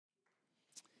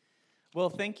Well,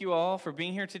 thank you all for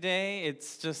being here today.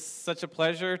 It's just such a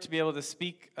pleasure to be able to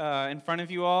speak in front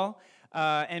of you all.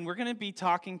 And we're going to be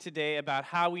talking today about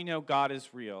how we know God is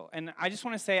real. And I just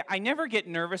want to say, I never get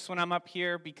nervous when I'm up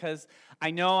here because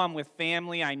I know I'm with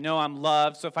family, I know I'm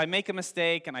loved. So if I make a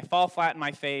mistake and I fall flat in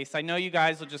my face, I know you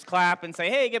guys will just clap and say,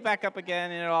 hey, get back up again,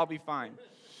 and it'll all be fine.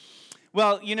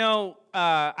 Well,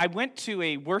 I went to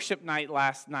a worship night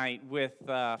last night with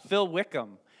Phil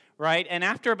Wickham. Right? And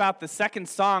after about the second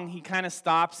song, he kind of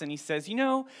stops and he says,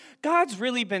 God's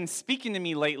really been speaking to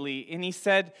me lately. And he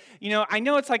said, I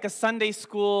know it's like a Sunday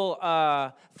school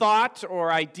thought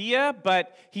or idea,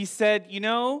 but he said,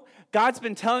 God's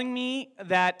been telling me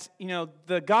that,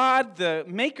 the God, the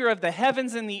maker of the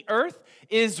heavens and the earth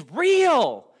is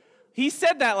real. He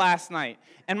said that last night.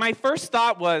 And my first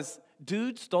thought was,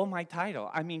 dude stole my title.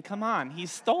 I mean, come on. He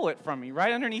stole it from me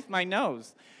right underneath my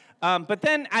nose. But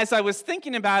then as I was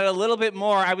thinking about it a little bit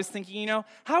more, I was thinking,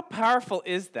 how powerful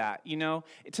is that?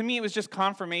 To me, it was just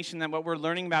confirmation that what we're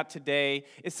learning about today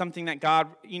is something that God,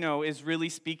 is really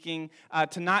speaking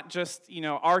to not just,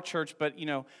 our church, but,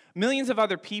 millions of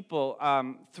other people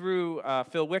through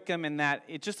Phil Wickham, and that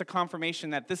it's just a confirmation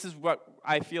that this is what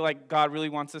I feel like God really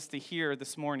wants us to hear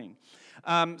this morning.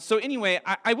 So anyway,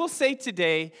 I will say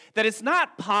today that it's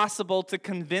not possible to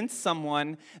convince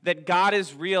someone that God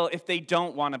is real if they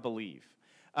don't want to believe.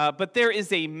 But there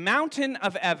is a mountain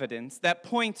of evidence that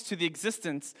points to the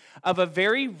existence of a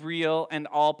very real and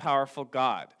all-powerful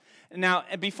God. Now,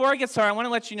 before I get started, I want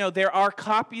to let you know there are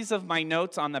copies of my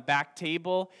notes on the back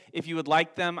table if you would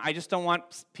like them. I just don't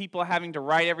want people having to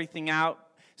write everything out.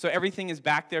 So everything is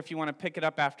back there if you want to pick it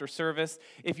up after service.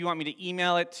 If you want me to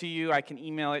email it to you, I can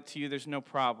email it to you. There's no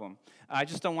problem. I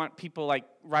just don't want people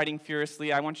writing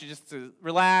furiously. I want you just to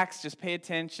relax, just pay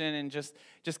attention, and just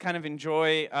kind of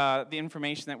enjoy the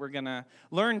information that we're going to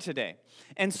learn today.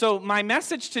 And so my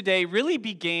message today really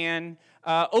began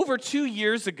over 2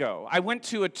 years ago. I went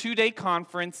to a 2-day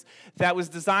conference that was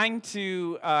designed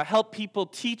to help people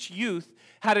teach youth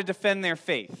how to defend their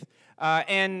faith.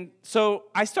 And so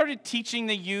I started teaching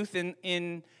the youth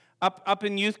up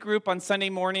in youth group on Sunday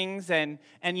mornings, and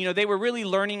they were really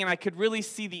learning, and I could really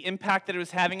see the impact that it was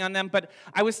having on them. But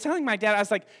I was telling my dad, I was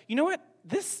like, you know what?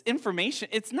 This information,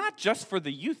 it's not just for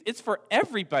the youth, it's for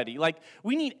everybody.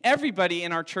 We need everybody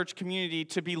in our church community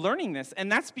to be learning this,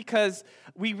 and that's because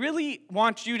we really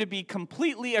want you to be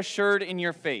completely assured in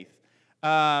your faith.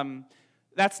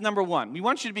 That's number one. We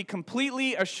want you to be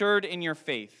completely assured in your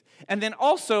faith. And then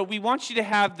also, we want you to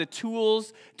have the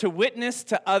tools to witness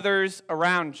to others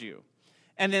around you.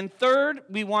 And then third,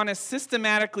 we want to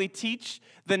systematically teach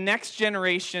the next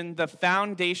generation the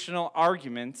foundational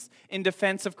arguments in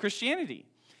defense of Christianity.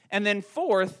 And then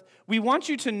fourth, we want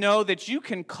you to know that you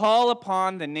can call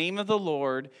upon the name of the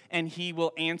Lord and He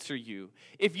will answer you.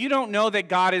 If you don't know that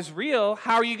God is real,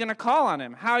 how are you going to call on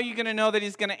Him? How are you going to know that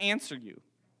He's going to answer you?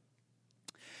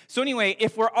 So anyway,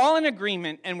 if we're all in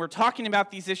agreement and we're talking about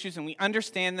these issues and we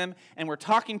understand them and we're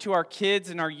talking to our kids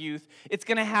and our youth, it's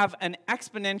going to have an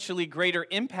exponentially greater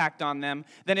impact on them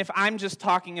than if I'm just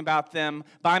talking about them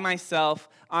by myself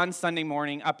on Sunday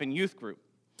morning up in youth group.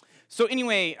 So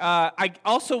anyway, I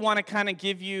also want to kind of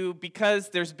give you, because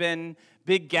there's been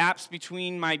big gaps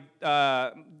between my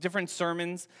different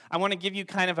sermons, I want to give you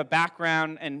kind of a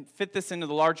background and fit this into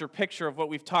the larger picture of what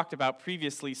we've talked about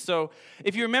previously. So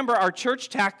if you remember, our church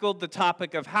tackled the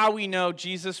topic of how we know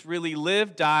Jesus really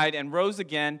lived, died, and rose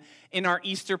again in our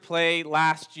Easter play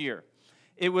last year.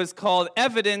 It was called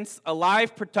Evidence, a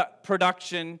live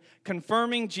production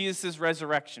confirming Jesus'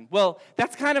 resurrection. Well,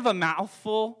 that's kind of a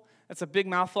mouthful. That's a big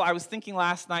mouthful. I was thinking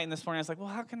last night and this morning, I was like, well,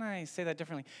 how can I say that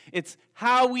differently? It's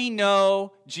how we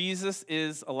know Jesus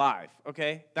is alive,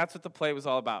 okay? That's what the play was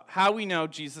all about, how we know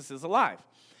Jesus is alive.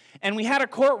 And we had a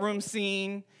courtroom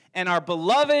scene, and our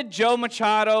beloved Joe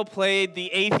Machado played the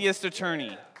atheist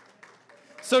attorney.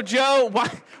 So, Joe,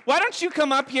 why don't you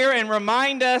come up here and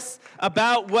remind us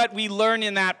about what we learned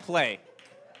in that play?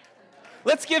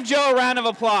 Let's give Joe a round of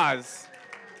applause.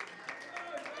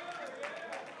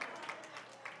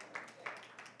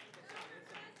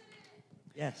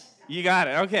 Yes. You got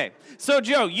it. Okay. So,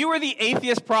 Joe, you were the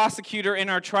atheist prosecutor in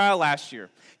our trial last year.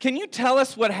 Can you tell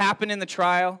us what happened in the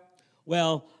trial?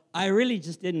 Well, I really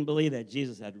just didn't believe that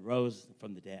Jesus had rose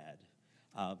from the dead.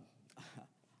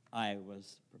 I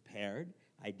was prepared.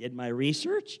 I did my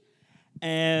research.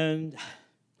 And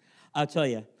I'll tell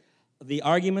you, the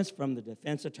arguments from the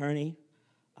defense attorney,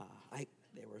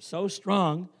 they were so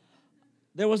strong,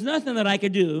 there was nothing that I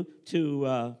could do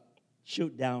to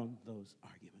shoot down those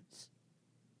arguments.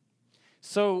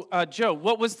 So, Joe,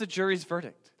 what was the jury's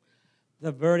verdict?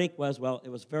 The verdict was, it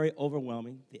was very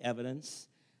overwhelming, the evidence.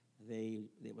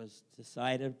 it was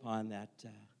decided upon that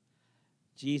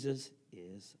Jesus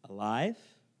is alive.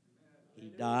 He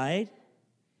died.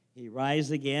 He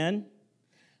rise again.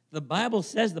 The Bible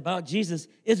says about Jesus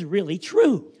is really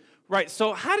true. Right.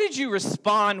 So how did you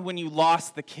respond when you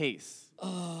lost the case?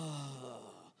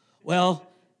 Well,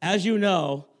 as you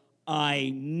know,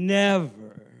 I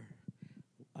never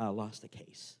lost a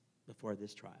case before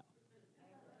this trial.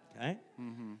 Okay?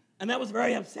 Mm-hmm. And that was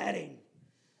very upsetting.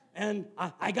 And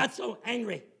I got so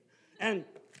angry. And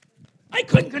I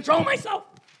couldn't control myself.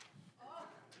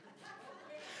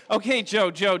 Okay,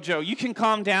 Joe, you can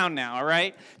calm down now, all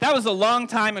right? That was a long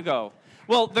time ago.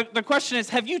 Well, the question is,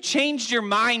 have you changed your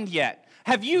mind yet?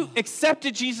 Have you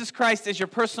accepted Jesus Christ as your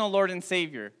personal Lord and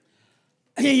Savior?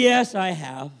 Yes, I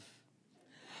have.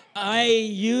 I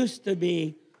used to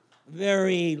be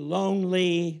very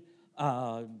lonely,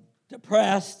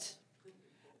 depressed,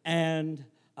 and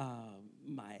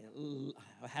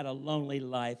I had a lonely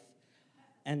life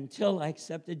until I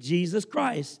accepted Jesus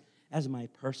Christ as my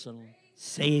personal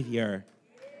Savior.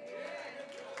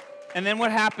 And then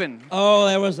what happened? Oh,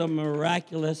 there was a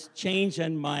miraculous change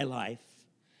in my life.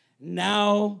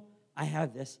 Now I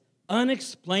have this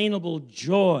unexplainable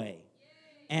joy,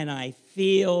 and I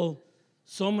feel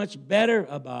so much better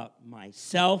about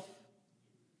myself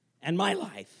and my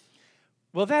life.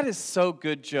 Well, that is so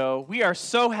good, Joe. We are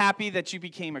so happy that you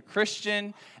became a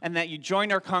Christian and that you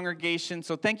joined our congregation.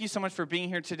 So thank you so much for being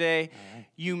here today. Right.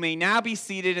 You may now be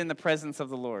seated in the presence of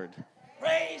the Lord.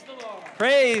 Praise the Lord.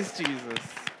 Praise Jesus.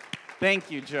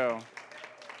 Thank you, Joe.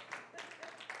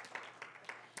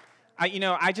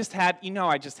 I just had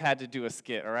to do a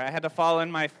skit, all right? I had to follow in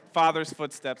my father's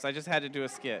footsteps. I just had to do a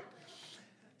skit.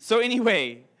 So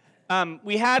anyway,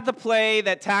 we had the play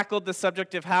that tackled the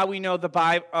subject of how we know the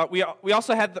Bible. We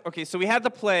also had we had the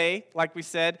play, like we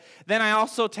said. Then I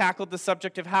also tackled the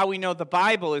subject of how we know the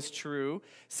Bible is true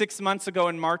 6 months ago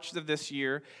in March of this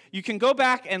year. You can go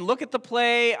back and look at the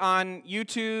play on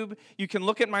YouTube. You can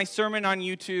look at my sermon on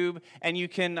YouTube, and you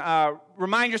can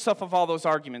remind yourself of all those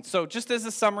arguments. So just as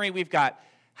a summary, we've got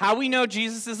how we know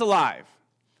Jesus is alive,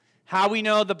 how we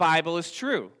know the Bible is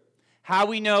true, how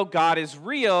we know God is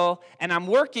real, and I'm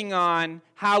working on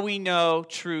how we know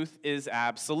truth is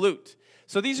absolute.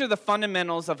 So these are the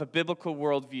fundamentals of a biblical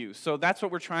worldview. So that's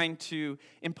what we're trying to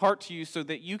impart to you so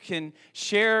that you can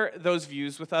share those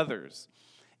views with others.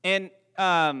 And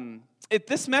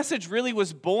this message really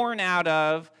was born out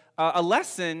of a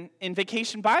lesson in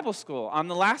Vacation Bible School. On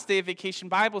the last day of Vacation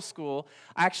Bible School,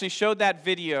 I actually showed that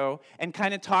video and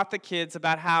kind of taught the kids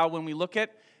about how when we look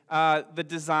at the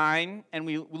design and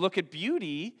we look at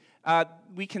beauty,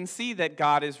 we can see that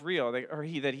God is real,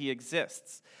 that He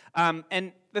exists.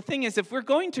 And the thing is, if we're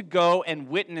going to go and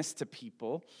witness to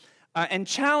people and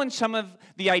challenge some of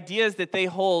the ideas that they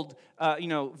hold,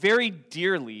 very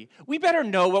dearly, we better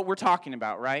know what we're talking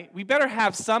about, right? We better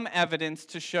have some evidence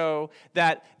to show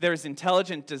that there's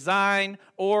intelligent design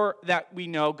or that we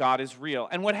know God is real.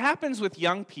 And what happens with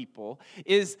young people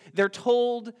is they're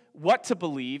told what to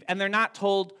believe, and they're not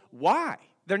told why.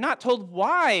 They're not told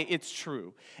why it's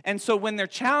true. And so when they're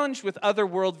challenged with other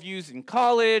worldviews in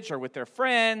college or with their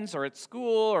friends or at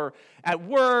school or at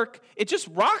work, it just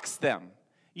rocks them.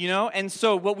 And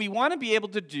so what we want to be able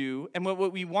to do and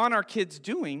what we want our kids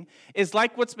doing is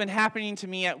like what's been happening to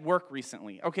me at work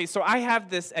recently. Okay, so I have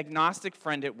this agnostic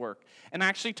friend at work, and I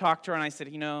actually talked to her and I said,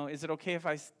 is it okay if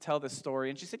I tell this story?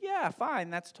 And she said, yeah, fine,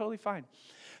 that's totally fine.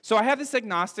 So I have this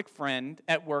agnostic friend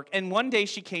at work, and one day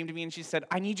she came to me and she said,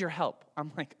 I need your help.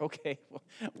 I'm like, okay,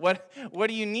 what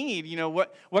do you need?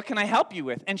 What can I help you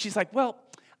with? And she's like, well,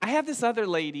 I have this other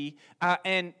lady,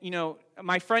 and,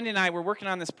 my friend and I were working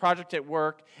on this project at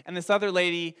work, and this other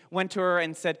lady went to her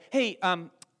and said, hey,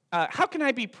 how can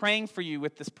I be praying for you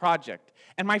with this project?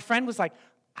 And my friend was like,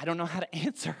 I don't know how to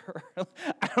answer her.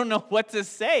 I don't know what to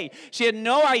say. She had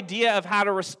no idea of how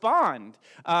to respond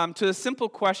to the simple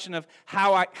question of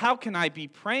how can I be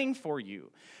praying for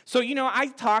you? So, I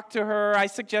talked to her. I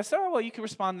suggested, you can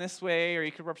respond this way or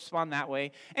you could respond that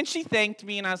way. And she thanked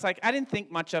me, and I was like, I didn't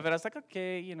think much of it. I was like,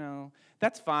 okay,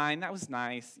 that's fine. That was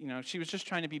nice. She was just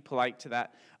trying to be polite to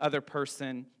that other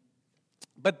person.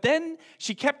 But then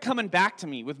she kept coming back to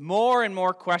me with more and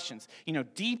more questions,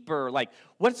 deeper, like,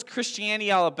 what's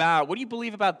Christianity all about? What do you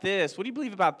believe about this? What do you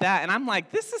believe about that? And I'm like,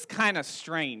 this is kind of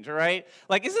strange, all right?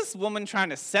 Like, is this woman trying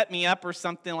to set me up or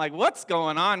something? Like, what's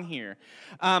going on here?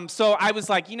 So I was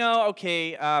like,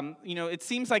 okay, it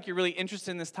seems like you're really interested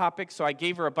in this topic, so I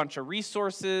gave her a bunch of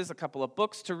resources, a couple of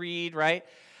books to read, right?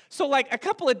 So like a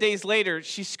couple of days later,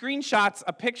 she screenshots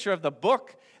a picture of the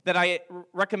book that I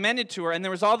recommended to her, and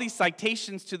there was all these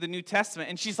citations to the New Testament,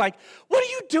 and she's like, what are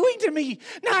you doing to me?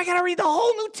 Now I gotta read the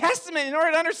whole New Testament in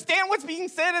order to understand what's being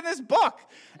said in this book.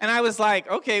 And I was like,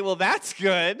 okay, well, that's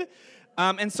good.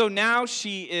 And so now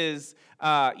she is,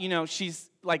 she's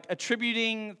like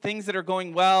attributing things that are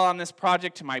going well on this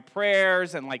project to my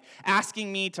prayers and like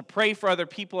asking me to pray for other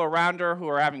people around her who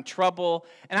are having trouble.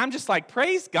 And I'm just like,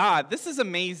 praise God, this is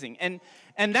amazing. And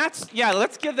that's,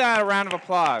 let's give that a round of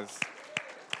applause.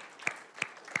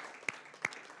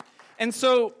 And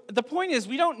so the point is,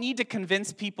 we don't need to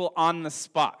convince people on the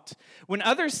spot. When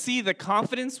others see the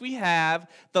confidence we have,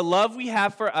 the love we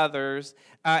have for others,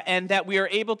 and that we are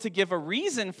able to give a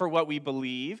reason for what we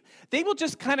believe, they will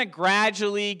just kind of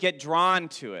gradually get drawn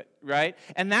to it, right?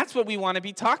 And that's what we want to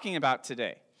be talking about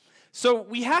today. So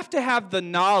we have to have the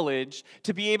knowledge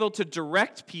to be able to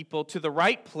direct people to the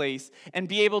right place and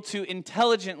be able to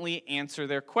intelligently answer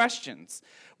their questions.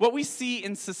 What we see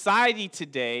in society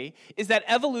today is that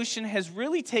evolution has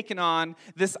really taken on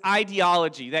this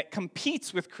ideology that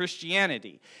competes with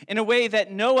Christianity in a way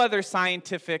that no other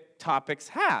scientific topics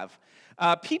have.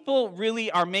 People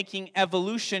really are making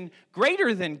evolution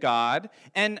greater than God,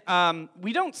 and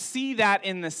we don't see that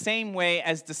in the same way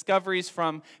as discoveries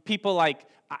from people like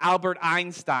Albert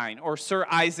Einstein or Sir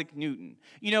Isaac Newton.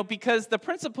 Because the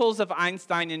principles of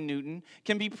Einstein and Newton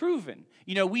can be proven.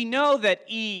 We know that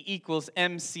E equals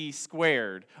mc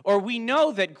squared, or we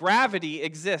know that gravity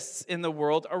exists in the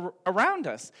world around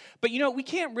us. But, we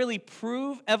can't really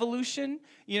prove evolution.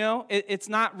 It's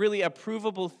not really a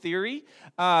provable theory.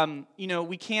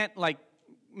 We can't,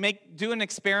 do an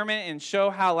experiment and show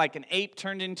how, an ape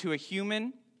turned into a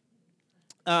human.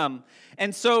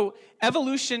 And so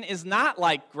evolution is not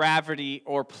like gravity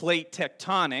or plate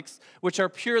tectonics, which are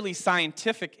purely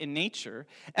scientific in nature.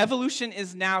 Evolution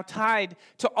is now tied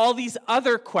to all these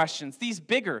other questions, these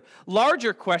bigger,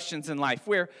 larger questions in life,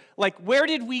 where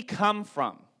did we come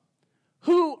from?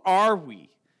 Who are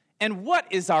we? And what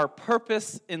is our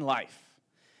purpose in life?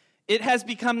 It has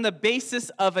become the basis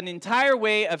of an entire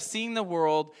way of seeing the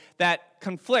world that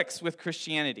conflicts with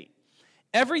Christianity.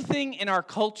 Everything in our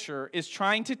culture is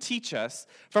trying to teach us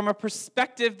from a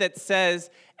perspective that says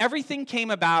everything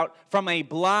came about from a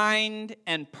blind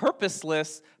and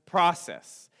purposeless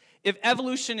process. If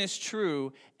evolution is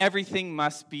true, everything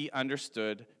must be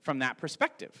understood from that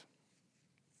perspective.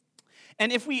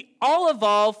 And if we all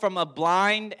evolve from a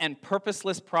blind and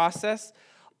purposeless process,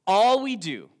 all we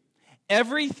do,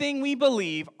 everything we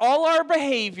believe, all our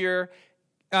behavior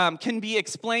can be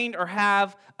explained or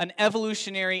have an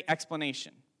evolutionary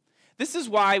explanation. This is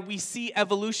why we see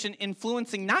evolution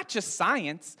influencing not just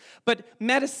science, but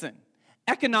medicine,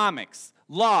 economics,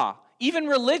 law, even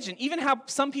religion, even how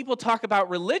some people talk about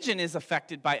religion is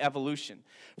affected by evolution.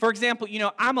 For example,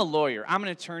 I'm a lawyer. I'm an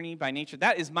attorney by nature.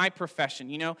 That is my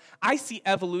profession. I see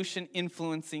evolution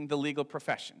influencing the legal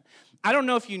profession. I don't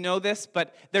know if you know this,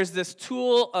 but there's this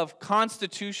tool of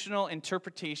constitutional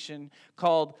interpretation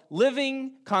called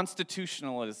living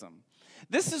constitutionalism.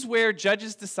 This is where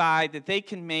judges decide that they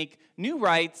can make new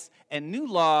rights and new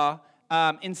law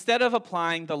instead of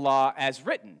applying the law as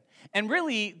written. And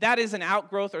really, that is an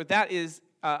outgrowth, or that is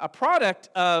a product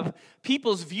of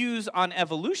people's views on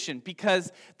evolution,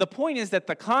 because the point is that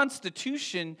the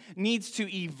Constitution needs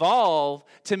to evolve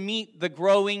to meet the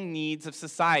growing needs of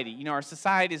society. Our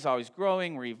society is always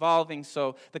growing, we're evolving,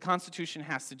 so the Constitution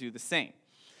has to do the same.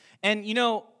 And,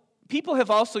 people have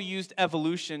also used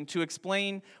evolution to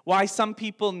explain why some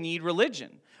people need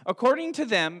religion. According to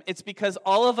them, it's because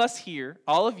all of us here,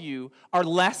 all of you, are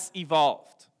less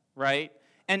evolved, right?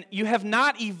 And you have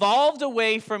not evolved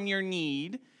away from your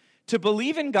need to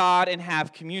believe in God and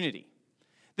have community.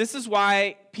 This is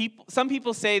why some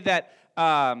people say that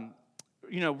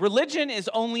religion is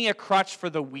only a crutch for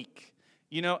the weak,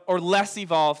 or less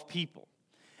evolved people.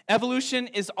 Evolution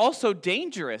is also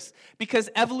dangerous because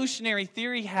evolutionary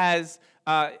theory has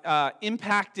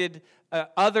impacted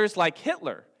others like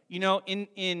Hitler.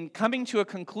 In coming to a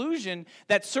conclusion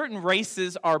that certain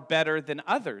races are better than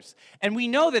others. And we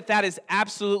know that that is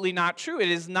absolutely not true.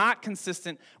 It is not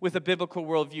consistent with a biblical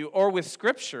worldview or with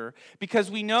Scripture,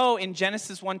 because we know in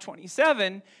Genesis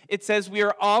 1:27, it says we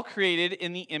are all created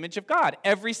in the image of God,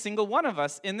 every single one of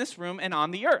us in this room and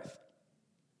on the earth.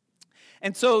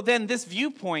 And so then this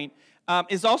viewpoint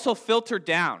is also filtered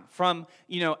down from,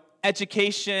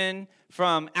 education,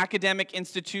 from academic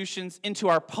institutions into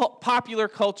our popular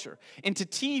culture, into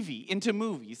TV, into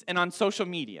movies, and on social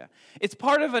media. It's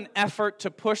part of an effort to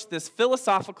push this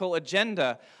philosophical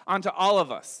agenda onto all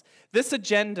of us. This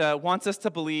agenda wants us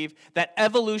to believe that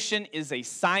evolution is a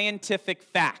scientific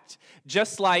fact,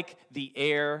 just like the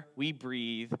air we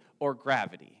breathe or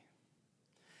gravity.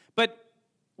 But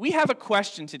we have a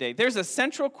question today. There's a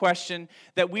central question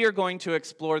that we are going to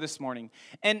explore this morning.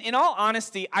 And in all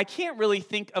honesty, I can't really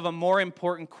think of a more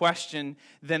important question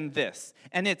than this.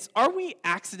 And it's, are we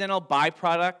accidental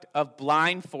byproduct of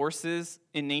blind forces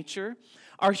in nature?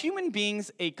 Are human beings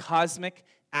a cosmic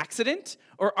accident?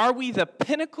 Or are we the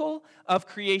pinnacle of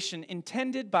creation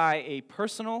intended by a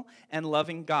personal and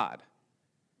loving God?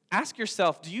 Ask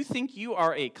yourself, do you think you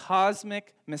are a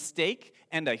cosmic mistake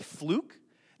and a fluke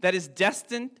that is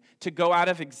destined to go out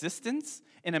of existence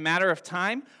in a matter of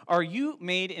time? Are you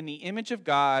made in the image of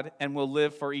God and will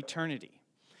live for eternity?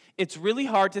 It's really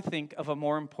hard to think of a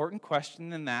more important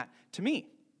question than that to me.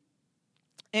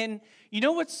 And you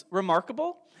know what's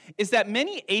remarkable? Is that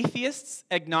many atheists,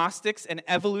 agnostics, and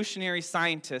evolutionary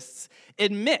scientists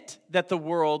admit that the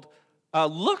world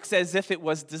looks as if it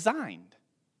was designed.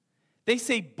 They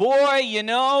say, boy, you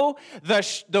know,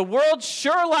 the world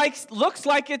sure looks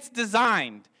like it's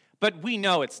designed, but we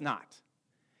know it's not.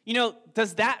 You know,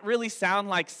 does that really sound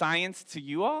like science to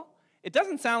you all? It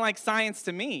doesn't sound like science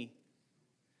to me.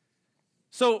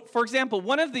 So, for example,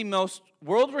 one of the most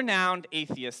world-renowned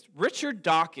atheists, Richard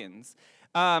Dawkins,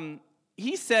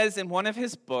 he says in one of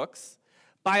his books,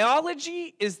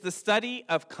 biology is the study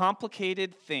of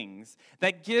complicated things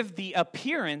that give the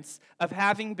appearance of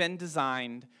having been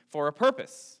designed for a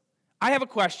purpose. I have a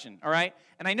question, all right?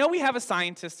 And I know we have a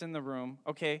scientist in the room,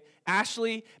 okay?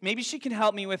 Ashley, maybe she can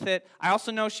help me with it. I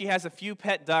also know she has a few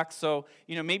pet ducks, so,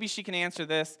 maybe she can answer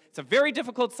this. It's a very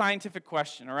difficult scientific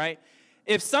question, all right?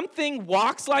 If something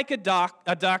walks like a duck,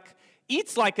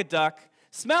 eats like a duck,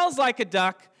 smells like a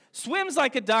duck, swims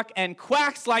like a duck, and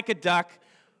quacks like a duck,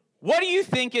 what do you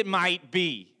think it might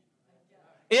be?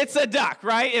 It's a duck,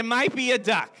 right? It might be a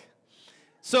duck.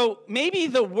 So maybe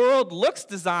the world looks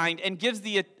designed and gives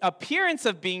the appearance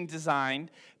of being designed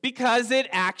because it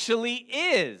actually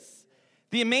is.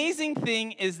 The amazing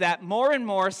thing is that more and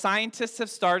more scientists have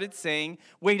started saying,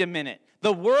 wait a minute,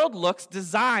 the world looks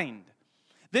designed.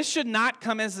 This should not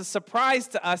come as a surprise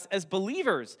to us as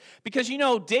believers because,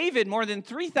 David, more than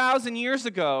 3,000 years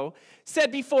ago,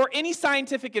 said before any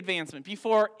scientific advancement,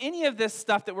 before any of this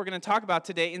stuff that we're going to talk about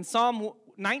today, in Psalm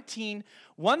 19,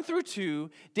 1 through 2,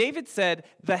 David said,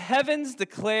 the heavens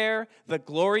declare the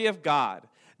glory of God.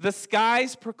 The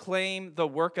skies proclaim the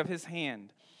work of his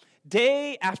hand.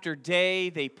 Day after day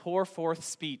they pour forth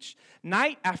speech.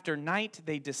 Night after night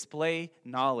they display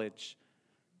knowledge.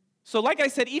 So like I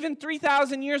said, even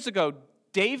 3,000 years ago,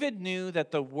 David knew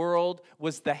that the world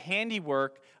was the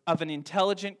handiwork of an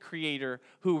intelligent creator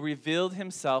who revealed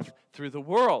himself through the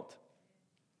world.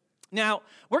 Now,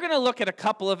 we're going to look at a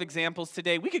couple of examples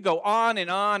today. We could go on and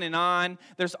on and on.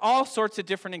 There's all sorts of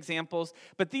different examples,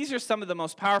 but these are some of the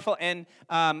most powerful, and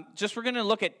we're going to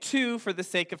look at two for the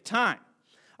sake of time.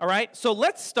 All right, so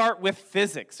let's start with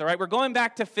physics, all right? We're going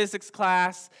back to physics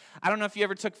class. I don't know if you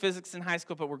ever took physics in high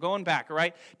school, but we're going back, all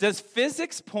right? Does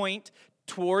physics point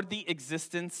toward the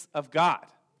existence of God?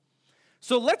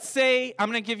 So let's say,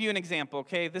 I'm going to give you an example,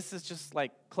 okay? This is just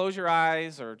like close your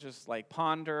eyes or just like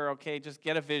ponder, okay? Just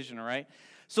get a vision, all right?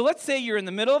 So let's say you're in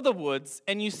the middle of the woods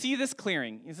and you see this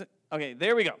clearing. Okay,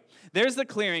 there we go. There's the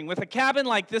clearing with a cabin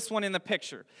like this one in the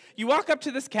picture. You walk up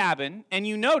to this cabin and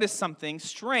you notice something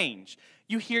strange.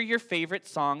 You hear your favorite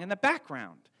song in the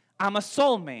background, I'm a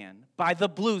Soul Man by the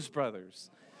Blues Brothers.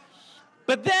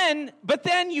 But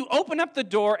then you open up the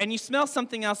door and you smell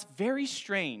something else very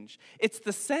strange. It's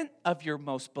the scent of your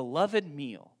most beloved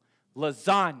meal,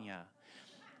 lasagna.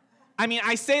 I mean,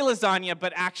 I say lasagna,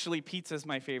 but actually pizza is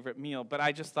my favorite meal. But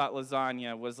I just thought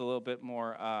lasagna was a little bit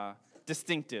more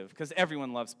distinctive because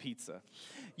everyone loves pizza.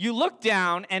 You look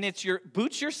down and it's your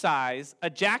boots your size, a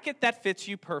jacket that fits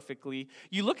you perfectly.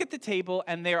 You look at the table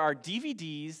and there are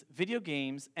DVDs, video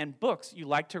games, and books you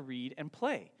like to read and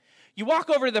play. You walk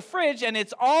over to the fridge, and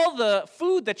it's all the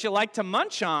food that you like to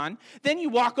munch on. Then you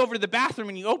walk over to the bathroom,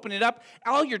 and you open it up.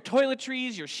 All your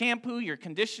toiletries, your shampoo, your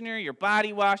conditioner, your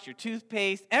body wash, your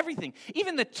toothpaste, everything.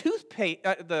 Even the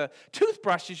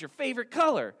toothbrush is your favorite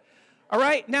color. All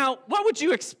right? Now, what would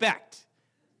you expect?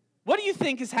 What do you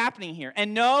think is happening here?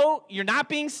 And no, you're not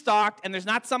being stalked, and there's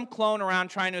not some clone around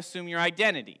trying to assume your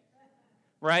identity.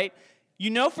 Right?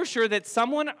 You know for sure that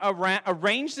someone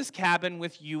arranged this cabin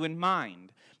with you in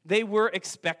mind. They were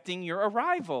expecting your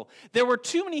arrival. There were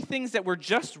too many things that were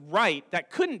just right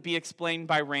that couldn't be explained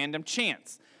by random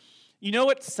chance. You know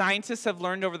what scientists have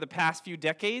learned over the past few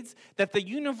decades? That the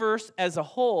universe as a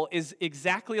whole is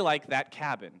exactly like that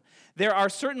cabin. There are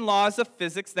certain laws of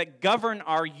physics that govern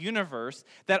our universe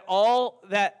that all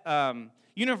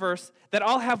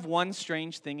have one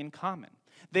strange thing in common.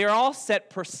 They are all set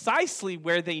precisely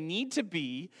where they need to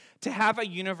be to have a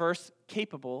universe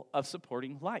capable of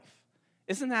supporting life.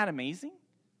 Isn't that amazing?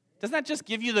 Doesn't that just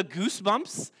give you the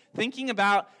goosebumps thinking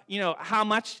about, how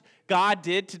much God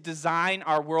did to design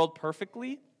our world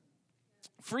perfectly?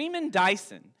 Freeman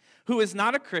Dyson, who is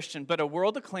not a Christian but a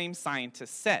world-acclaimed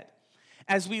scientist, said,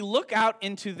 "As we look out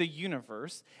into the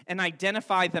universe and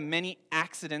identify the many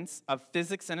accidents of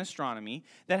physics and astronomy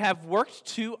that have worked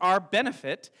to our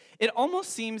benefit, it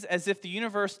almost seems as if the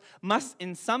universe must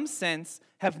in some sense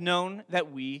have known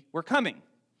that we were coming."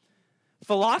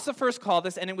 Philosophers call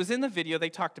this, and it was in the video, they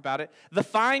talked about it, the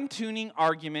fine-tuning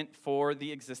argument for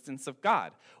the existence of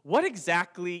God. What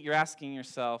exactly, you're asking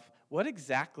yourself, what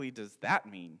exactly does that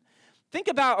mean? Think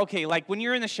about, like when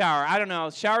you're in the shower, I don't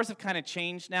know, showers have kind of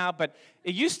changed now, but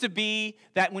it used to be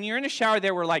that when you're in a shower,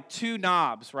 there were like two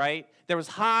knobs, right? There was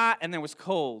hot and there was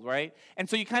cold, right? And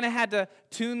so you kind of had to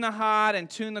tune the hot and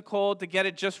tune the cold to get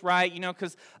it just right,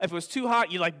 because if it was too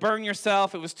hot, you burn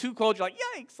yourself. If it was too cold, you're like,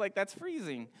 yikes, that's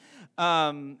freezing.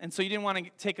 And so you didn't want to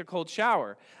take a cold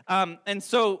shower. And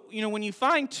so, when you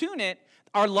fine tune it,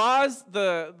 our laws,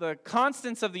 the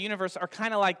constants of the universe are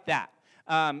kind of like that.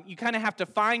 You kind of have to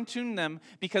fine-tune them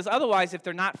because otherwise, if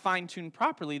they're not fine-tuned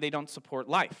properly, they don't support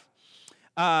life.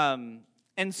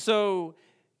 And so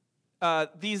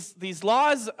these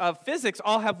laws of physics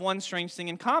all have one strange thing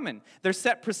in common. They're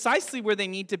set precisely where they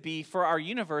need to be for our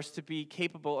universe to be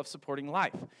capable of supporting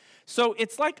life. So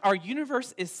it's like our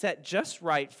universe is set just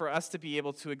right for us to be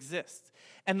able to exist.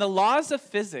 And the laws of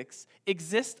physics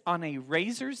exist on a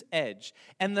razor's edge,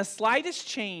 and the slightest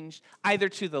change either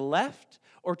to the left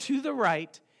or to the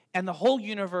right, and the whole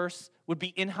universe would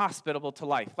be inhospitable to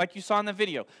life. Like you saw in the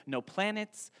video, no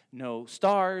planets, no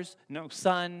stars, no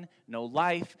sun, no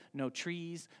life, no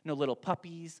trees, no little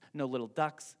puppies, no little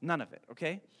ducks, none of it,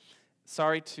 okay?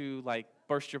 Sorry to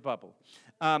burst your bubble.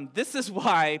 This is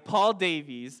why Paul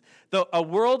Davies, a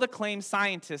world-acclaimed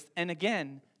scientist, and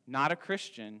again, not a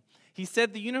Christian, he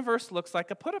said the universe looks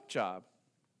like a put-up job.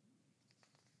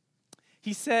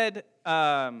 He said,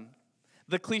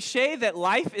 the cliche that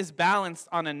life is balanced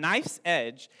on a knife's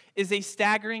edge is a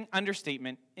staggering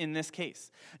understatement in this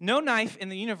case. No knife in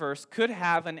the universe could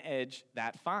have an edge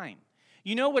that fine.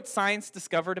 You know what science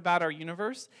discovered about our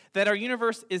universe? That our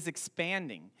universe is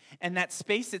expanding, and that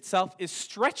space itself is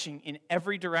stretching in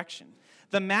every direction.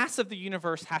 The mass of the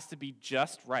universe has to be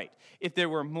just right. If there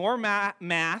were more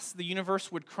mass, the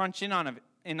universe would crunch in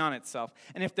on itself.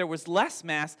 And if there was less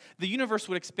mass, the universe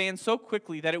would expand so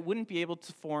quickly that it wouldn't be able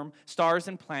to form stars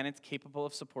and planets capable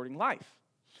of supporting life.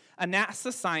 A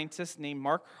NASA scientist named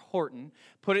Mark Horton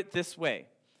put it this way: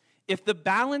 if the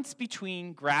balance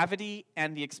between gravity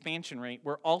and the expansion rate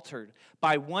were altered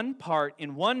by 1 part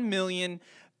in 1 million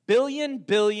billion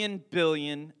billion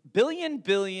billion billion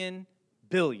billion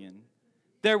billion,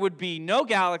 there would be no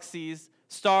galaxies,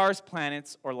 stars,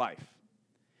 planets, or life.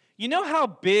 You know how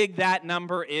big that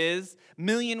number is?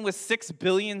 Million with 6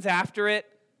 billions after it?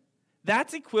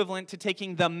 That's equivalent to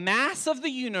taking the mass of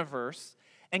the universe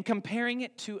and comparing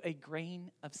it to a grain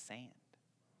of sand.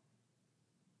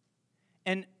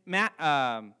 And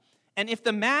if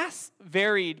the mass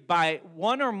varied by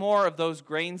one or more of those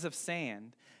grains of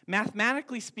sand,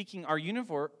 mathematically speaking, our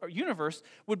universe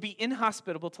would be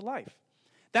inhospitable to life.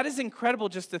 That is incredible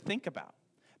just to think about.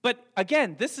 But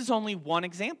again, this is only one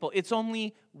example. It's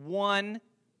only one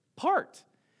part.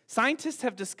 Scientists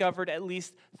have discovered at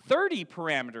least 30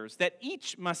 parameters that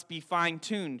each must be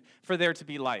fine-tuned for there to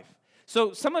be life.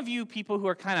 So some of you people who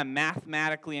are kind of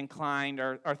mathematically inclined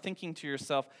are thinking to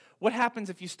yourself, what happens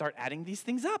if you start adding these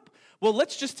things up? Well,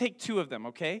 let's just take 2 of them,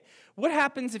 okay? What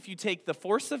happens if you take the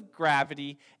force of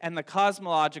gravity and the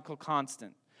cosmological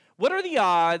constant? What are the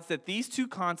odds that these 2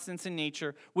 constants in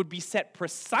nature would be set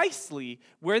precisely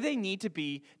where they need to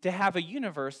be to have a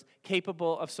universe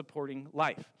capable of supporting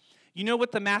life? You know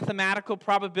what the mathematical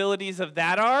probabilities of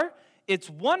that are? It's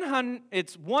 1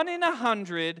 in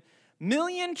 100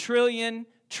 million trillion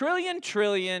trillion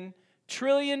trillion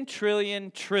trillion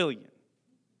trillion trillion.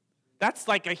 That's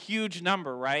like a huge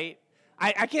number, right?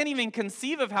 I can't even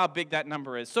conceive of how big that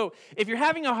number is. So if you're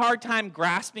having a hard time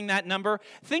grasping that number,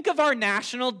 think of our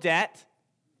national debt,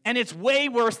 and it's way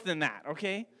worse than that,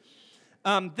 okay?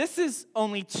 This is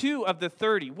only 2 of the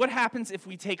 30. What happens if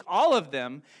we take all of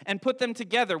them and put them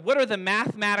together? What are the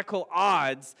mathematical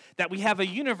odds that we have a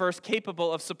universe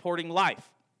capable of supporting life?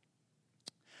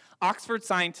 Oxford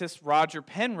scientist Roger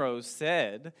Penrose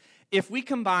said, if we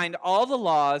combined all the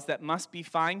laws that must be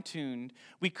fine-tuned,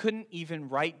 we couldn't even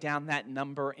write down that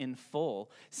number in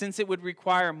full, since it would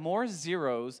require more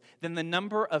zeros than the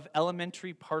number of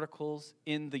elementary particles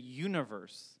in the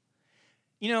universe.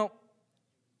 You know,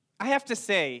 I have to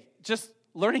say, just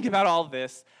learning about all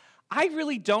this, I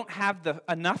really don't have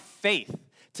enough faith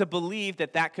to believe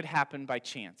that that could happen by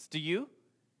chance. Do you?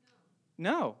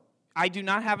 No. I do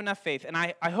not have enough faith, and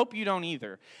I hope you don't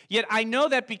either. Yet I know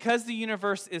that because the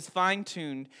universe is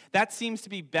fine-tuned, that seems to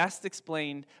be best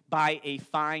explained by a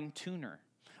fine-tuner,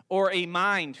 or a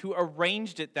mind who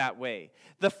arranged it that way.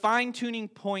 The fine-tuning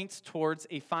points towards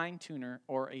a fine-tuner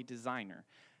or a designer,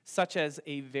 such as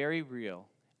a very real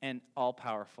and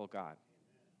all-powerful God.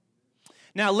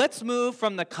 Now let's move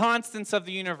from the constants of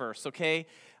the universe, okay,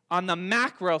 on the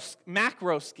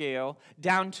macro scale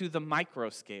down to the micro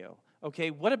scale.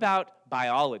 Okay, what about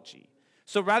biology?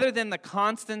 So rather than the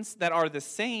constants that are the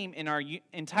same in our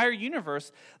entire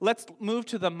universe, let's move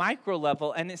to the micro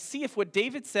level and see if what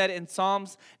David said in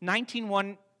Psalms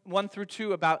 19:1 through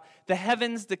 2 about the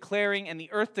heavens declaring and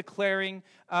the earth declaring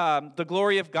the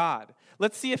glory of God.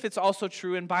 Let's see if it's also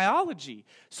true in biology.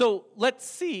 So let's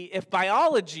see if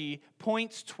biology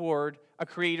points toward a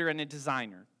creator and a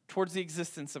designer, towards the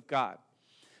existence of God.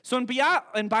 So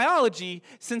in biology,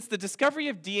 since the discovery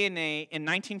of DNA in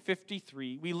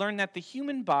 1953, we learned that the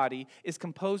human body is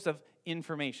composed of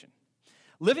information.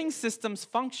 Living systems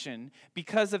function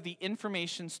because of the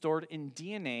information stored in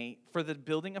DNA for the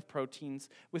building of proteins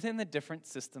within the different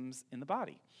systems in the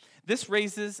body. This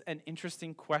raises an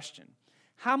interesting question.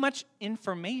 How much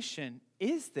information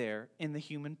is there in the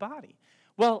human body?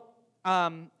 Well,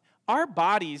 our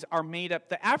bodies are made up,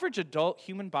 the average adult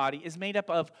human body is made up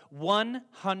of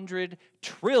 100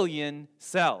 trillion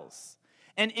cells.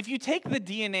 And if you take the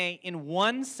DNA in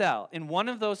one cell, in one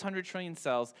of those 100 trillion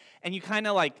cells, and you kind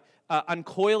of like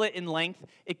uncoil it in length,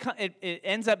 it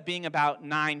ends up being about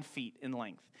 9 feet in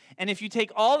length. And if you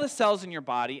take all the cells in your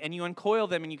body and you uncoil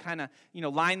them and you kind of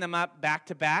line them up back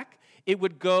to back, it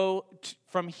would go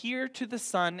from here to the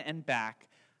sun and back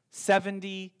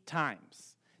 70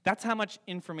 times. That's how much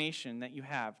information that you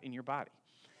have in your body.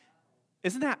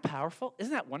 Isn't that powerful?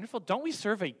 Isn't that wonderful? Don't we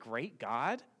serve a great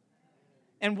God?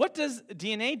 And what does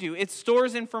DNA do? It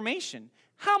stores information.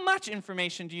 How much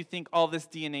information do you think all this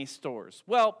DNA stores?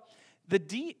 Well,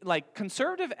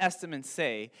 conservative estimates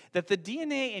say that the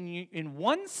DNA in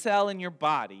one cell in your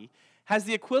body has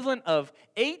the equivalent of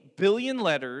 8 billion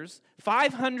letters,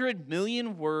 500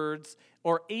 million words,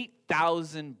 or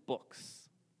 8,000 books.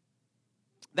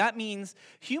 That means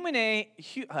DNA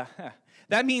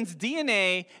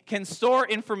can store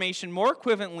information more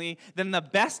equivalently than the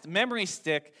best memory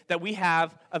stick that we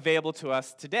have available to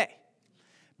us today.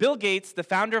 Bill Gates, the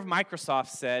founder of Microsoft,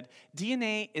 said,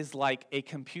 DNA is like a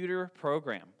computer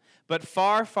program, but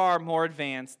far, far more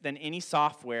advanced than any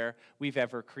software we've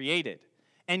ever created.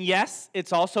 And yes,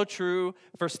 it's also true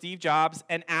for Steve Jobs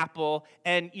and Apple.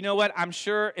 And you know what? I'm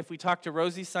sure if we talk to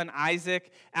Rosie's son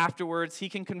Isaac afterwards, he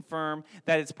can confirm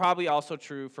that it's probably also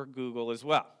true for Google as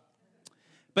well.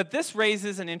 But this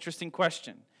raises an interesting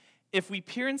question. If we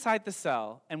peer inside the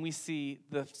cell and we see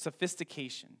the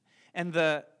sophistication and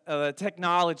the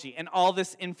technology and all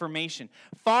this information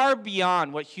far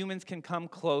beyond what humans can come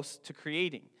close to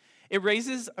creating, it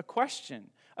raises a question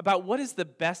about what is the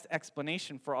best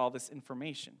explanation for all this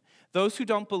information. Those who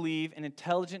don't believe in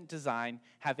intelligent design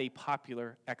have a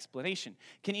popular explanation.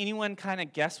 Can anyone kind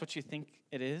of guess what you think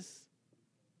it is?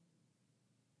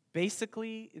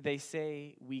 Basically, they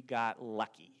say we got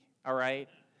lucky, all right?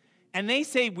 And they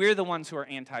say we're the ones who are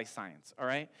anti-science, all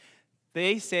right?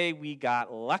 They say we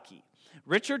got lucky.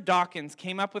 Richard Dawkins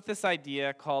came up with this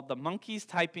idea called the monkeys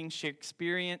typing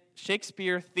Shakespeare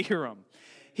theorem.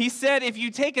 He said if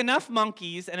you take enough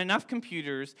monkeys and enough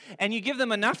computers and you give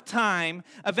them enough time,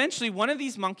 eventually one of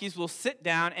these monkeys will sit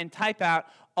down and type out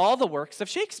all the works of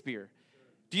Shakespeare.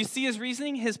 Do you see his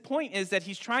reasoning? His point is that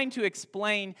he's trying to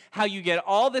explain how you get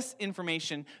all this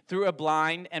information through a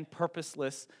blind and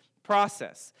purposeless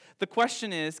process. The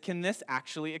question is, can this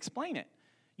actually explain it?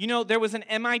 You know, there was an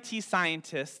MIT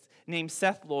scientist named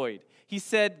Seth Lloyd. He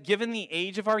said, given the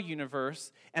age of our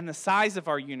universe and the size of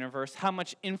our universe, how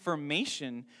much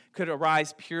information could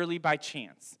arise purely by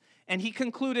chance? And he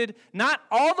concluded, not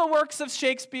all the works of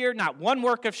Shakespeare, not one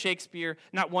work of Shakespeare,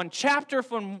 not one chapter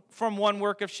from one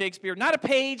work of Shakespeare, not a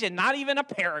page and not even a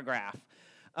paragraph,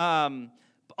 but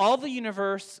All the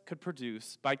universe could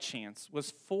produce by chance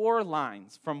was 4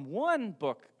 lines from one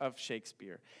book of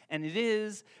Shakespeare. And it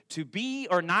is, to be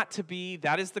or not to be,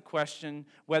 that is the question,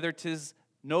 whether 'tis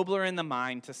nobler in the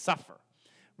mind to suffer.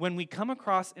 When we come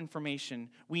across information,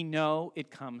 we know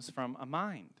it comes from a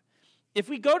mind. If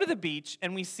we go to the beach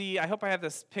and we see, I hope I have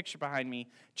this picture behind me,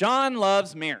 John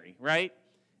loves Mary, right?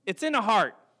 It's in a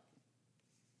heart.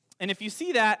 And if you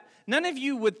see that, none of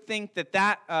you would think that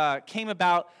that came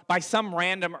about by some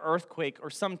random earthquake or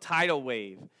some tidal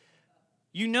wave.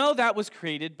 You know that was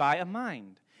created by a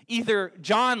mind. Either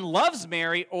John loves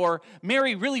Mary or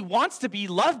Mary really wants to be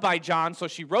loved by John, so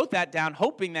she wrote that down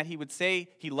hoping that he would say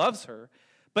he loves her.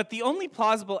 But the only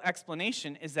plausible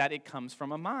explanation is that it comes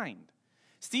from a mind.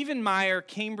 Stephen Meyer,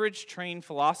 Cambridge-trained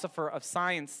philosopher of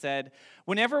science, said,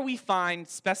 "Whenever we find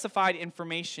specified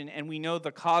information and we know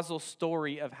the causal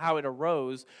story of how it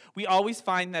arose, we always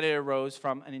find that it arose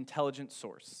from an intelligent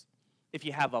source. If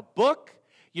you have a book,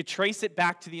 you trace it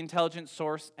back to the intelligent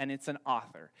source, and it's an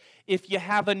author. If you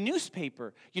have a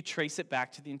newspaper, you trace it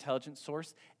back to the intelligent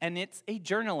source, and it's a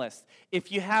journalist.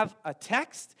 If you have a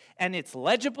text and it's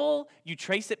legible, you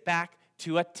trace it back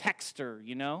to a texter,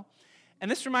 you know?" And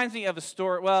this reminds me of a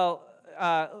story.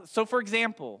 So for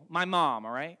example, my mom,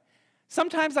 all right?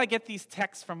 Sometimes I get these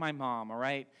texts from my mom, all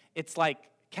right? It's like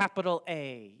capital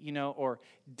A, you know, or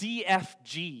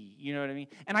DFG, you know what I mean?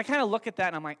 And I kind of look at that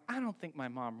and I'm like, I don't think my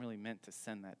mom really meant to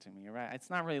send that to me, right? It's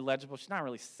not really legible. She's not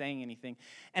really saying anything.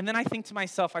 And then I think to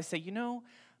myself, I say, you know,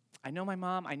 I know my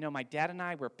mom, I know my dad and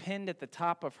I were pinned at the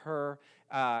top of her,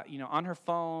 on her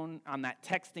phone, on that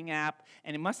texting app,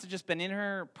 and it must have just been in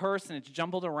her purse and it's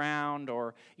jumbled around,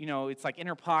 or, you know, it's like in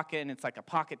her pocket and it's like a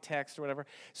pocket text or whatever.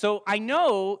 So I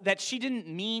know that she didn't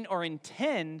mean or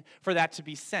intend for that to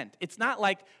be sent. It's not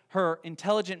like her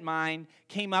intelligent mind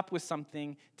came up with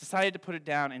something, decided to put it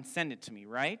down and send it to me,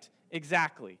 right?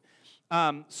 Exactly.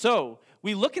 So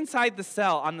we look inside the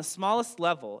cell on the smallest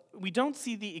level. We don't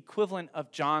see the equivalent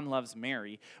of John loves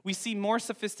Mary. We see more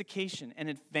sophistication and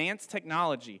advanced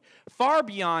technology far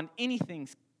beyond anything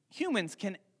humans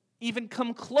can even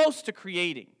come close to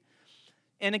creating.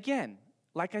 And again,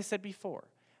 like I said before,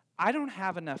 I don't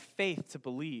have enough faith to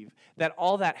believe that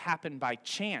all that happened by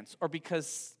chance or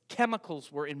because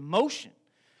chemicals were in motion.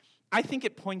 I think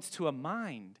it points to a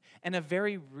mind and a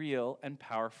very real and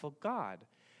powerful God.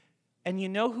 And you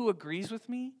know who agrees with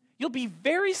me? You'll be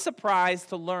very surprised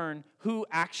to learn who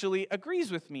actually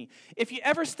agrees with me. If you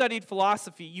ever studied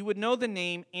philosophy, you would know the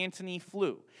name Antony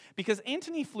Flew, because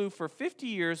Antony Flew for 50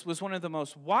 years was one of the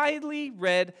most widely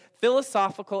read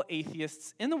philosophical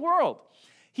atheists in the world.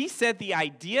 He said the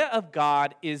idea of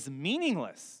God is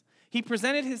meaningless. He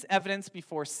presented his evidence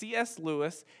before C.S.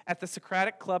 Lewis at the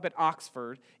Socratic Club at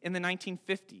Oxford in the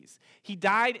 1950s. He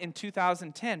died in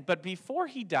 2010, but before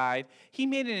he died, he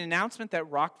made an announcement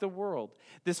that rocked the world.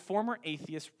 This former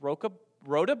atheist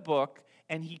wrote a book,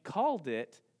 and he called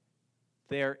it,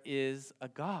 "There Is a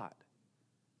God."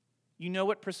 You know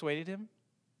what persuaded him?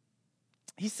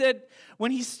 He said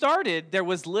when he started, there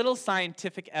was little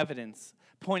scientific evidence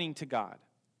pointing to God.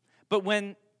 But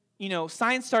when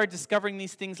science started discovering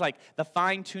these things like the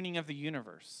fine-tuning of the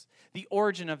universe, the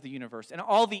origin of the universe, and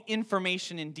all the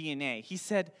information in DNA, he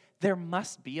said, there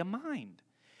must be a mind.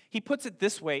 He puts it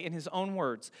this way in his own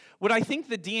words. What I think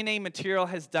the DNA material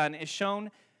has done is shown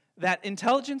that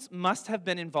intelligence must have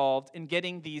been involved in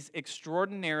getting these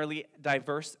extraordinarily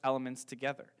diverse elements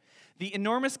together. The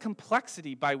enormous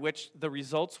complexity by which the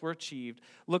results were achieved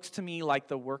looks to me like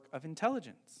the work of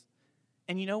intelligence.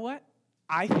 And you know what?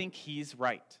 I think he's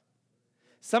right.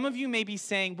 Some of you may be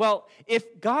saying, well,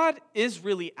 if God is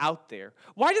really out there,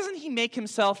 why doesn't he make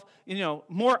himself,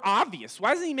 more obvious?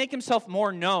 Why doesn't he make himself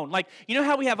more known? Like, you know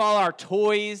how we have all our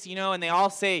toys, and they all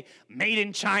say, made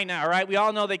in China, all right? We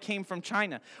all know they came from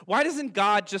China. Why doesn't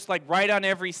God just write on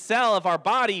every cell of our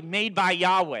body, made by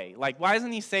Yahweh? Why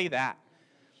doesn't he say that?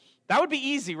 That would be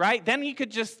easy, right? Then you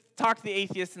could just talk to the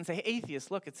atheist and say, hey,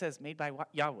 atheist, look, it says made by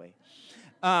Yahweh.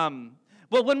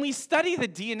 Well, when we study the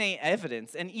DNA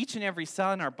evidence in each and every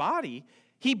cell in our body,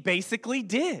 he basically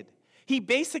did. He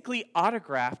basically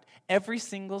autographed every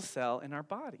single cell in our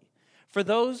body. For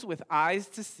those with eyes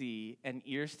to see and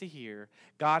ears to hear,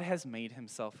 God has made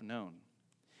himself known.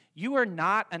 You are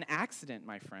not an accident,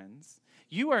 my friends.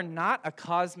 You are not a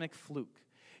cosmic fluke.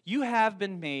 You have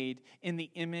been made in the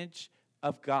image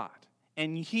of God,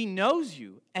 and he knows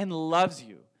you and loves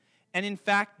you, and in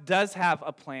fact does have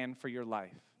a plan for your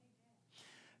life.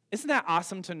 Isn't that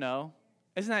awesome to know?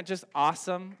 Isn't that just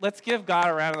awesome? Let's give God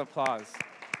a round of applause.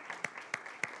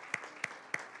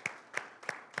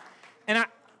 And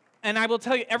And I will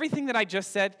tell you, everything that I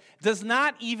just said does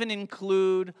not even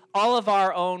include all of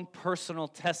our own personal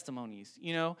testimonies.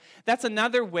 That's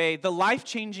another way. The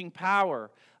life-changing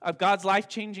power of God's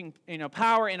life-changing,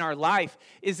 power in our life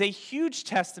is a huge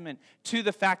testament to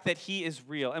the fact that he is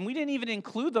real. And we didn't even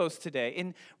include those today.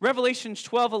 In Revelation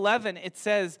 12:11, it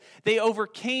says, they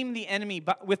overcame the enemy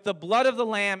with the blood of the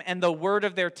Lamb and the word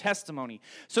of their testimony.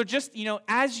 So just,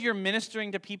 as you're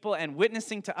ministering to people and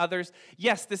witnessing to others,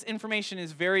 yes, this information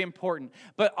is very important.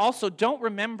 But also don't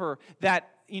remember that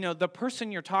the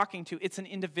person you're talking to, it's an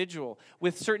individual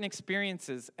with certain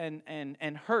experiences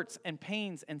and hurts and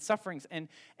pains and sufferings, and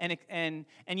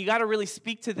you got to really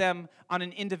speak to them on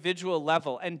an individual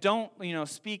level, and don't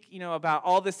speak about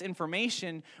all this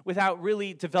information without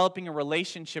really developing a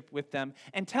relationship with them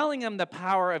and telling them the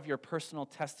power of your personal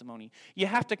testimony. You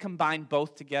have to combine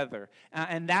both together,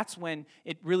 and that's when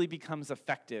it really becomes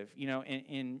effective,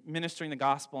 in ministering the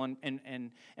gospel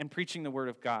and preaching the word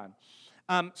of God.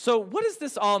 So what does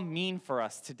this all mean for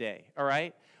us today, all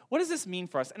right? What does this mean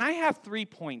for us? And I have 3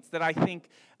 points that I think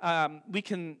we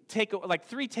can take, like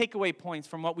 3 takeaway points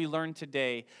from what we learned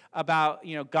today about,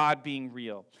 God being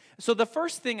real. So the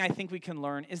first thing I think we can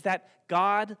learn is that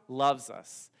God loves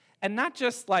us. And not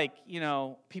just like,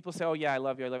 people say, oh yeah, I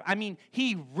love you, I love you. I mean,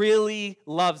 he really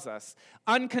loves us,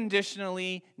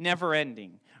 unconditionally, never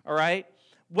ending, all right?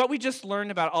 What we just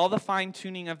learned about all the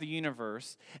fine-tuning of the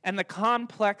universe and the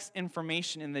complex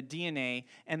information in the DNA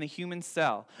and the human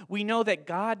cell, we know that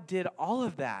God did all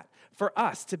of that for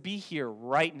us to be here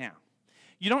right now.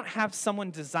 You don't have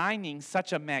someone designing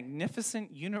such a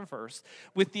magnificent universe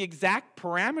with the exact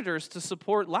parameters to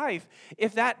support life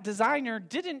if that designer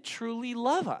didn't truly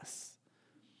love us.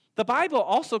 The Bible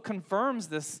also confirms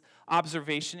this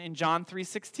observation in John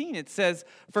 3:16. It says,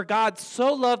 "For God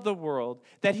so loved the world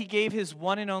that he gave his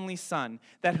one and only Son,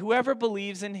 that whoever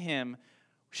believes in him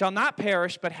shall not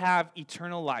perish but have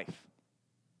eternal life."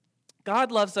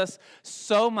 God loves us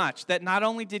so much that not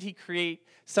only did he create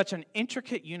such an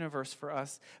intricate universe for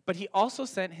us, but he also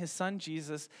sent his Son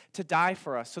Jesus to die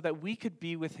for us so that we could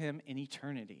be with him in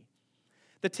eternity.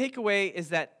 The takeaway is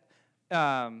that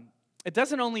it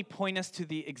doesn't only point us to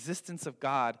the existence of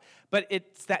God, but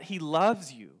it's that he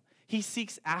loves you. He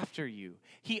seeks after you.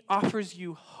 He offers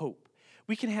you hope.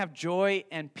 We can have joy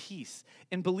and peace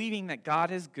in believing that God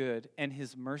is good and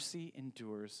his mercy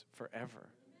endures forever.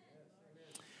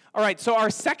 All right, so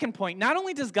our second point, not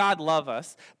only does God love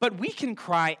us, but we can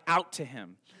cry out to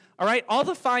him. All right, all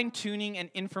the fine-tuning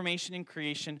and information in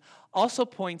creation also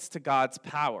points to God's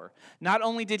power. Not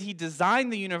only did he design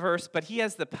the universe, but he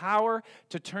has the power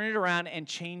to turn it around and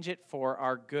change it for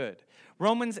our good.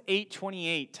 Romans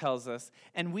 8:28 tells us,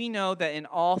 "And we know that in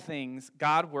all things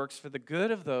God works for the good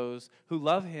of those who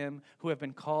love him, who have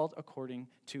been called according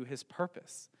to his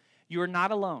purpose." You are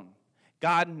not alone.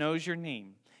 God knows your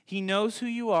name. He knows who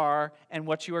you are and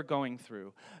what you are going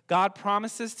through. God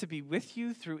promises to be with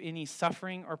you through any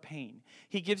suffering or pain.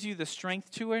 He gives you the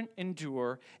strength to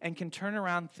endure and can turn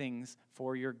around things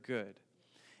for your good.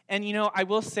 And I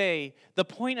will say, the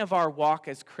point of our walk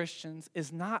as Christians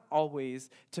is not always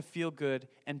to feel good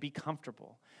and be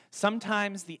comfortable.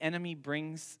 Sometimes the enemy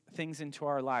brings things into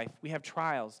our life. We have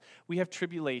trials, we have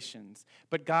tribulations,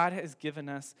 but God has given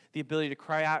us the ability to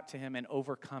cry out to him and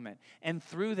overcome it. And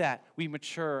through that, we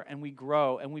mature and we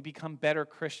grow and we become better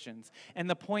Christians. And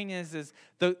the point is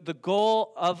the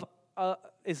goal of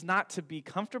is not to be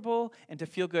comfortable and to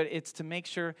feel good. It's to make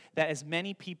sure that as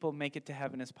many people make it to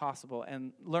heaven as possible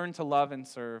and learn to love and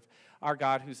serve our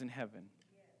God who's in heaven.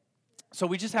 So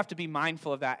we just have to be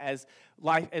mindful of that as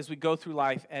we go through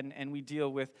life and we deal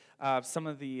with some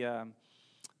of the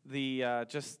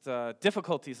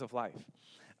difficulties of life.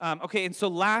 Okay, and so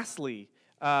lastly,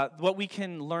 what we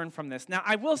can learn from this. Now,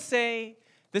 I will say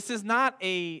this is not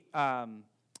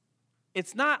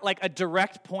it's not like a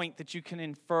direct point that you can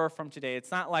infer from today.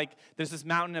 It's not like there's this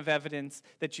mountain of evidence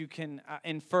that you can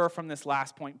infer from this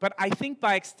last point. But I think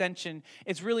by extension,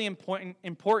 it's really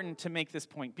important to make this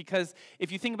point. Because if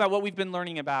you think about what we've been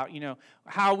learning about,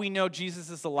 how we know Jesus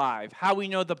is alive, how we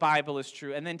know the Bible is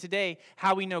true, and then today,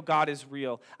 how we know God is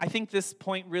real, I think this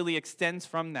point really extends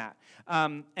from that.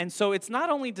 And so it's not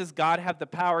only does God have the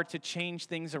power to change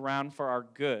things around for our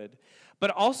good, but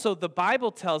also the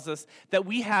Bible tells us that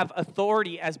we have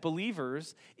authority as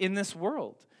believers in this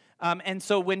world. And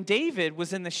so when David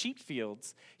was in the sheep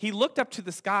fields, he looked up to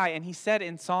the sky and he said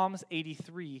in Psalms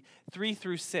 83,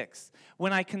 3-6,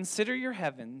 "When I consider your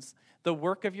heavens, the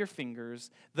work of your fingers,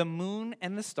 the moon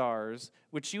and the stars,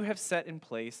 which you have set in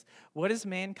place, what is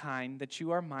mankind that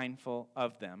you are mindful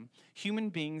of them, human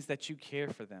beings that you care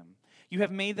for them? You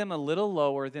have made them a little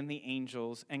lower than the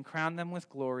angels and crowned them with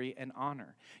glory and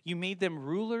honor. You made them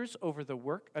rulers over the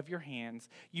work of your hands.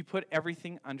 You put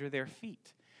everything under their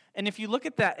feet. And if you look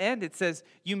at that end, it says,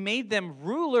 you made them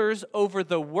rulers over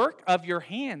the work of your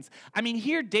hands. I mean,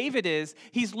 here David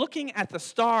he's looking at the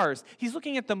stars, he's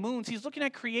looking at the moons, he's looking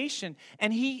at creation,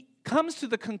 and he comes to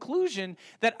the conclusion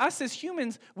that us as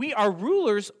humans, we are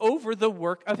rulers over the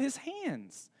work of his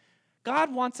hands.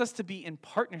 God wants us to be in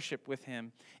partnership with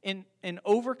him in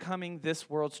overcoming this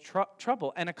world's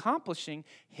trouble and accomplishing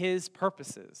his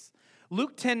purposes.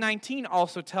 Luke 10:19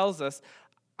 also tells us,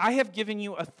 I have given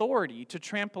you authority to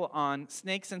trample on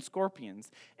snakes and scorpions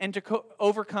and to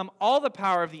overcome all the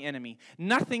power of the enemy.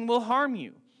 Nothing will harm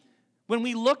you. When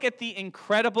we look at the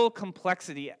incredible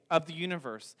complexity of the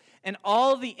universe and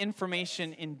all the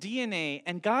information in DNA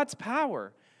and God's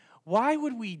power, why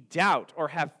would we doubt or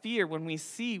have fear when we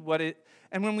see what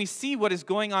is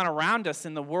going on around us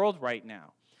in the world right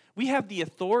now? We have the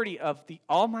authority of the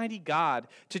Almighty God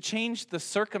to change the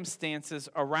circumstances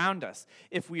around us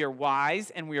if we are wise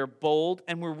and we are bold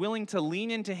and we're willing to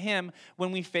lean into him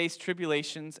when we face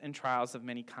tribulations and trials of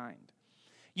many kind.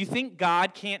 You think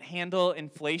God can't handle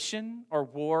inflation or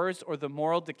wars or the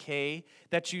moral decay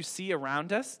that you see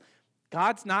around us?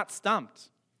 God's not stumped.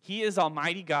 He is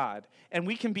Almighty God, and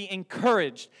we can be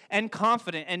encouraged and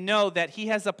confident and know that he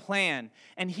has a plan,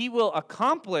 and he will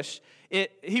accomplish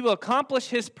it. He will accomplish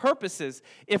his purposes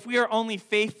if we are only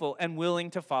faithful and willing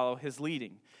to follow his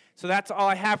leading. So that's all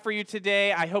I have for you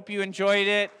today. I hope you enjoyed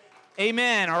it.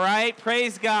 Amen. All right.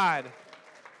 Praise God.